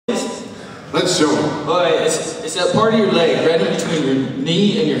Let's show them. Alright, it's that part of your leg, right in between your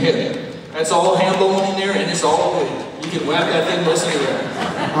knee and your hip. That's all hambone in there, and it's all good. You can whack that thing, listen to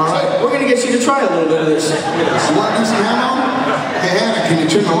that. Alright. We're going to get you to try a little bit of this. You want to do some hambone? Hey, Hannah, can you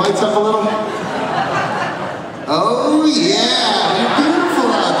turn the lights up a little? Oh, yeah! You're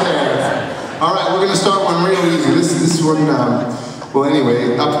beautiful out there. Alright, we're going to start one real easy. This is one, well,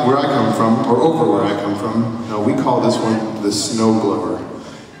 anyway, up where I come from, or over where I come from, we call this one the snow blower.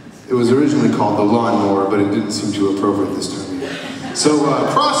 It was originally called the lawnmower, but it didn't seem too appropriate this time of year. So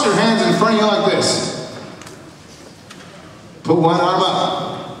cross your hands in front of you like this. Put one arm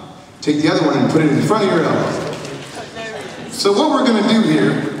up. Take the other one and put it in front of your elbow. So what we're going to do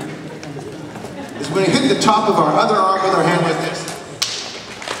here is we're going to hit the top of our other arm with our hand like this.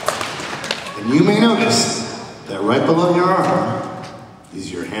 And you may notice that right below your arm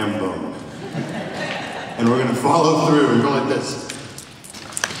is your ham bone. And we're going to follow through and go like this.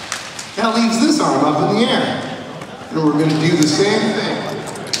 That leaves this arm up in the air. And we're going to do the same thing.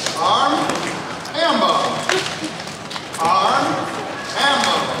 Arm, ham bone. Arm, ham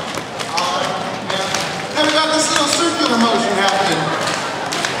bone. Arm, ham bone. And we got this little circular motion happening.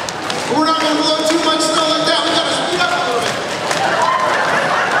 But we're not going to blow too much snow like that. We got to speed up a little bit.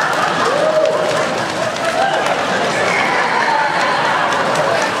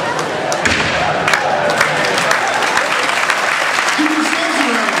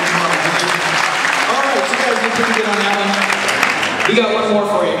 Pretty good on that one. We got one more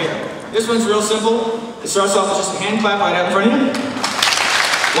for you here. This one's real simple. It starts off with just a hand clap right out in front of you.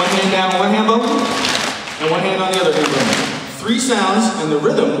 One hand down, one hand bone, and one hand on the other hand bone. 3 sounds, and the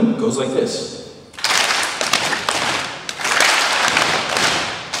rhythm goes like this.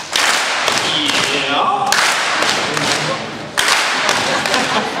 Yeah.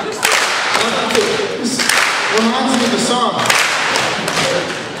 This reminds me of a song.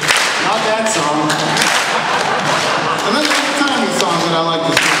 Not that song. Another tiny song that I like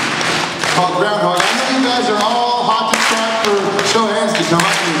to sing, called Groundhog. I know you guys are all hot to trot for show hands to come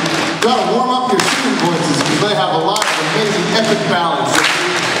up. You've got to warm up your singing voices because they have a lot of amazing epic ballads that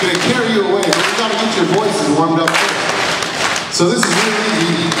are going to carry you away. But you've got to get your voices warmed up first. So this is really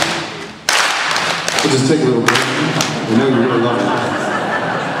easy. We'll just take a little break. I know you really love it.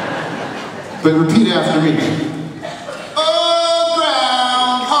 But repeat after me.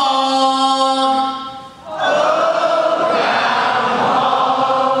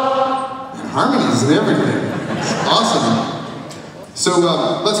 Harmonies and everything. It's awesome. So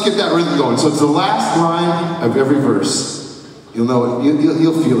let's get that rhythm going. So it's the last line of every verse. You'll know it.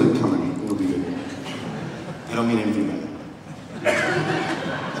 You'll feel it coming. It'll be good. I don't mean anything bad.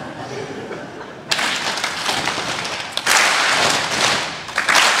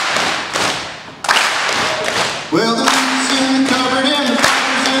 Well, the meat's in the cupboard and the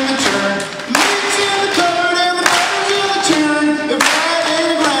butter's in the churn. The meat's in the cupboard and the butter's in the churn. If that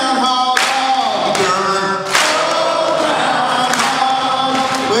ain't a groundhog, I'll be darned. Oh, groundhog.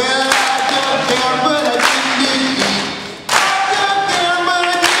 Well, I dug down, but I didn't dig deep. I dug down, but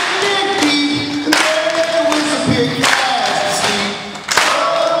I didn't dig deep. And there was a pig fast asleep.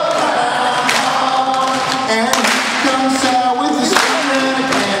 Oh, groundhog. And here comes Sal with a stinger and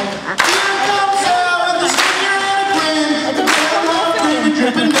a can. Here comes Sal with a stinger and a grin. The groundhog gravy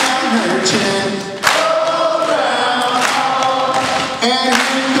dripping down her chin. Oh, groundhog. And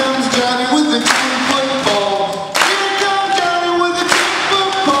here comes Johnny with a 10-foot pole. Here comes Johnny with a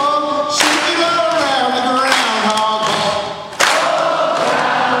 10-foot pole. Shaking all around the groundhog hole. Oh,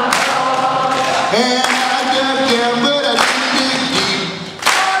 groundhog. And